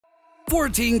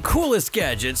14 coolest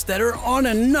gadgets that are on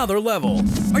another level.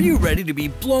 Are you ready to be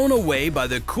blown away by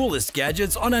the coolest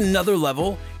gadgets on another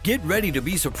level? Get ready to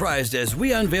be surprised as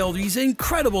we unveil these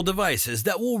incredible devices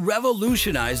that will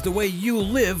revolutionize the way you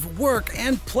live, work,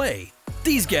 and play.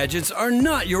 These gadgets are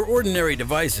not your ordinary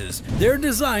devices. They're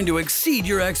designed to exceed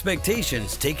your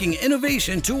expectations, taking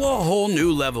innovation to a whole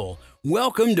new level.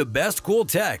 Welcome to BESTCOOL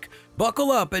TECH.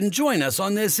 Buckle up and join us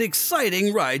on this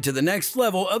exciting ride to the next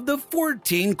level of the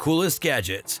 14 coolest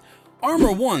gadgets.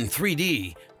 Armor One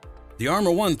 3D. The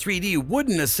Armor One 3D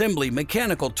Wooden Assembly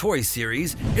Mechanical Toy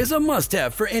Series is a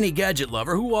must-have for any gadget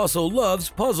lover who also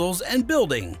loves puzzles and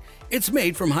building. It's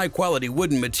made from high-quality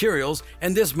wooden materials,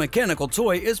 and this mechanical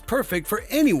toy is perfect for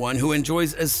anyone who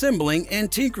enjoys assembling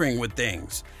and tinkering with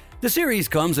things. The series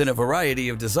comes in a variety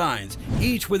of designs,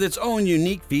 each with its own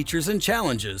unique features and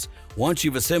challenges. Once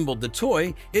you've assembled the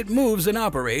toy, it moves and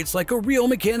operates like a real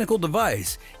mechanical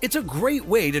device. It's a great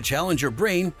way to challenge your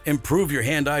brain, improve your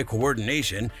hand-eye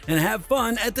coordination, and have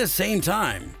fun at the same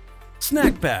time.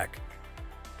 Snack Pack.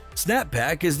 Snap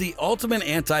Pack is the ultimate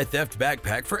anti-theft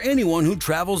backpack for anyone who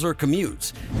travels or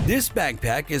commutes. This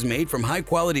backpack is made from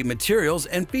high-quality materials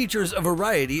and features a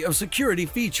variety of security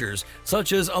features,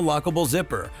 such as a lockable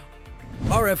zipper,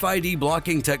 RFID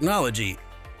blocking technology,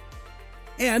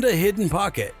 and a hidden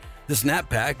pocket. The Snap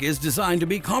Pack is designed to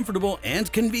be comfortable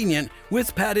and convenient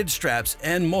with padded straps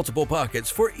and multiple pockets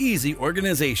for easy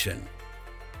organization.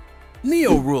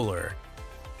 Neo Ruler.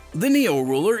 The Neo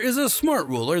Ruler is a smart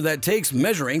ruler that takes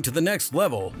measuring to the next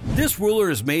level. This ruler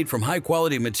is made from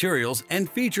high-quality materials and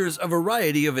features a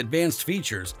variety of advanced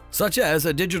features, such as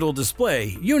a digital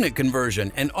display, unit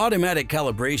conversion, and automatic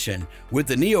calibration. With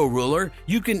the Neo Ruler,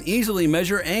 you can easily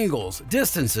measure angles,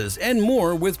 distances, and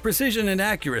more with precision and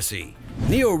accuracy.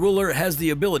 Neo Ruler has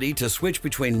the ability to switch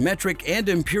between metric and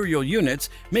imperial units,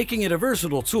 making it a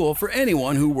versatile tool for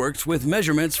anyone who works with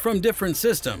measurements from different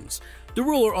systems. The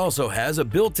ruler also has a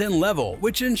built-in level,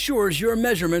 which ensures your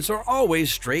measurements are always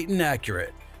straight and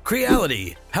accurate.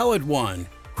 Creality Palette One.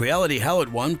 Creality Palette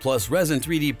One plus Resin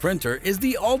 3D printer is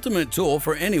the ultimate tool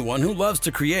for anyone who loves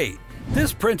to create.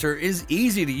 This printer is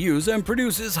easy to use and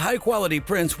produces high-quality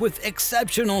prints with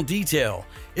exceptional detail.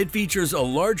 It features a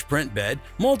large print bed,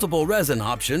 multiple resin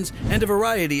options, and a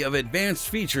variety of advanced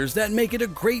features that make it a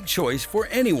great choice for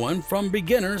anyone from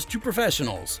beginners to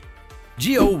professionals.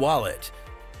 Geo Wallet.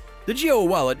 The Geo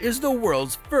Wallet is the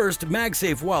world's first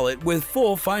MagSafe wallet with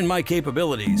full Find My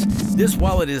capabilities. This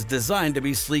wallet is designed to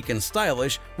be sleek and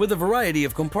stylish with a variety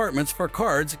of compartments for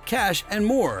cards, cash, and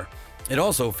more. It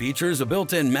also features a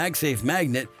built-in MagSafe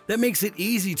magnet that makes it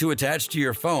easy to attach to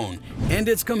your phone, and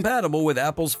it's compatible with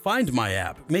Apple's Find My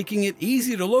app, making it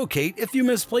easy to locate if you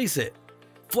misplace it.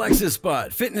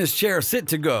 FlexiSpot Fitness Chair Sit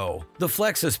to Go. The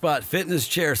FlexiSpot Fitness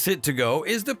Chair Sit to Go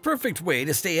is the perfect way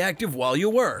to stay active while you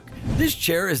work. This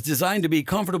chair is designed to be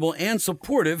comfortable and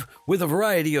supportive with a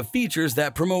variety of features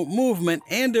that promote movement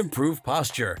and improve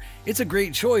posture. It's a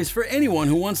great choice for anyone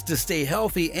who wants to stay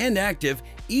healthy and active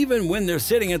even when they're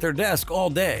sitting at their desk all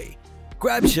day.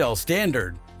 GrabShell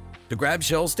Standard. The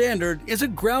GrabShell Standard is a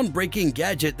groundbreaking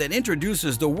gadget that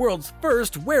introduces the world's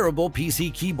first wearable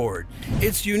PC keyboard.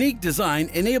 Its unique design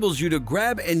enables you to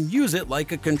grab and use it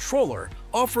like a controller,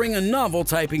 offering a novel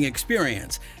typing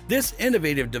experience. This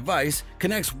innovative device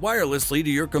connects wirelessly to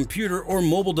your computer or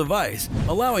mobile device,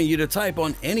 allowing you to type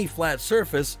on any flat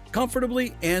surface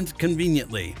comfortably and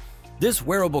conveniently. This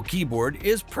wearable keyboard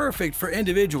is perfect for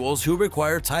individuals who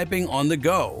require typing on the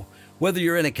go. Whether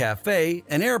you're in a cafe,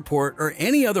 an airport, or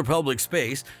any other public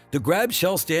space, the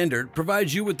GrabShell Standard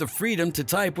provides you with the freedom to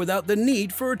type without the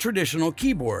need for a traditional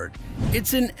keyboard.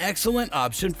 It's an excellent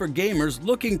option for gamers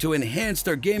looking to enhance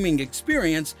their gaming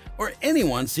experience or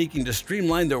anyone seeking to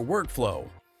streamline their workflow.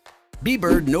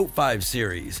 BeBird Note 5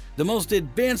 Series, the most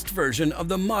advanced version of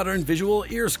the modern visual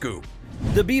ear scoop.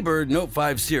 The BeBird Note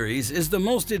 5 Series is the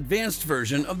most advanced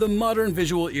version of the modern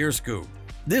visual ear scoop.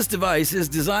 This device is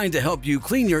designed to help you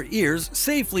clean your ears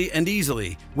safely and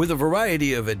easily, with a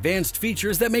variety of advanced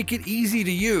features that make it easy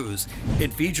to use.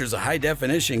 It features a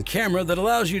high-definition camera that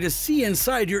allows you to see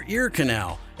inside your ear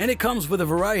canal, and it comes with a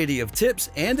variety of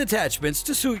tips and attachments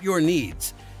to suit your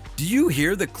needs. Do you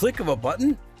hear the click of a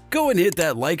button? Go and hit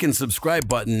that like and subscribe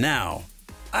button now.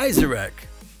 AYANEO.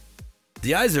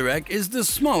 The AYANEO is the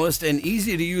smallest and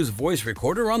easy-to-use voice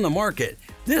recorder on the market.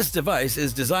 This device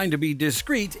is designed to be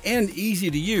discreet and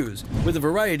easy to use, with a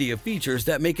variety of features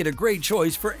that make it a great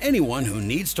choice for anyone who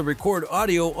needs to record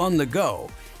audio on the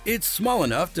go. It's small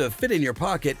enough to fit in your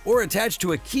pocket or attach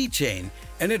to a keychain,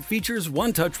 and it features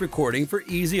one-touch recording for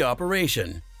easy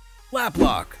operation.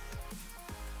 LapLock.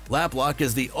 LapLock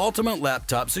is the ultimate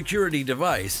laptop security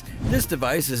device. This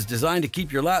device is designed to keep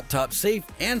your laptop safe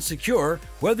and secure,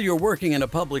 whether you're working in a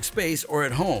public space or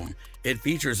at home. It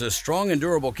features a strong and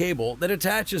durable cable that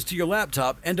attaches to your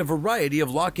laptop and a variety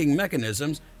of locking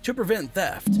mechanisms to prevent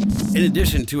theft. In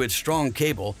addition to its strong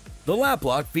cable, the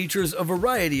LapLock features a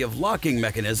variety of locking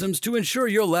mechanisms to ensure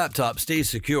your laptop stays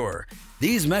secure.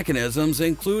 These mechanisms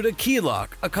include a key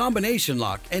lock, a combination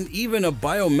lock, and even a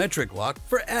biometric lock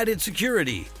for added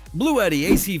security. Bluetti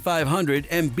AC500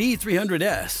 and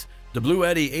B300S. The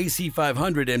Bluetti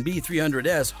AC500 and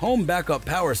B300S home backup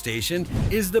power station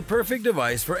is the perfect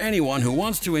device for anyone who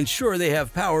wants to ensure they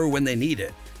have power when they need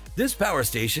it. This power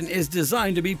station is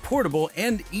designed to be portable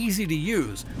and easy to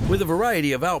use, with a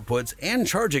variety of outputs and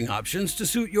charging options to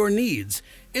suit your needs.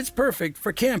 It's perfect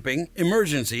for camping,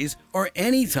 emergencies, or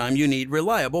anytime you need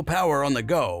reliable power on the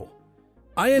go.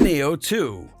 AYANEO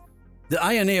 2. The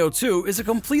AYANEO 2 is a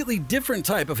completely different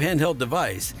type of handheld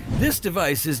device. This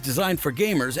device is designed for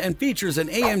gamers and features an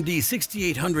AMD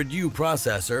 6800U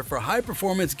processor for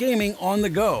high-performance gaming on the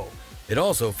go. It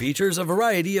also features a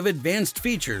variety of advanced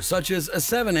features such as a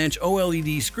 7-inch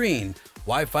OLED screen,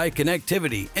 Wi-Fi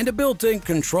connectivity, and a built-in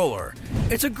controller.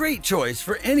 It's a great choice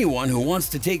for anyone who wants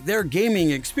to take their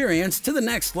gaming experience to the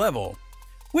next level.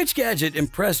 Which gadget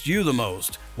impressed you the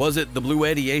most? Was it the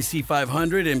Bluetti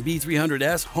AC500 and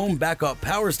B300S home backup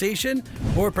power station?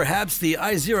 Or perhaps the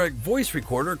iXerox voice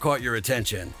recorder caught your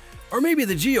attention? Or maybe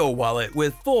the Geo wallet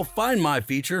with full Find My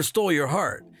feature stole your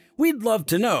heart? We'd love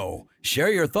to know. Share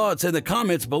your thoughts in the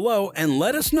comments below and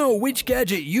let us know which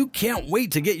gadget you can't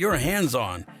wait to get your hands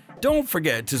on. Don't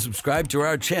forget to subscribe to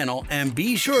our channel and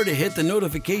be sure to hit the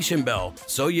notification bell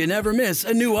so you never miss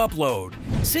a new upload.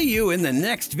 See you in the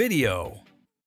next video.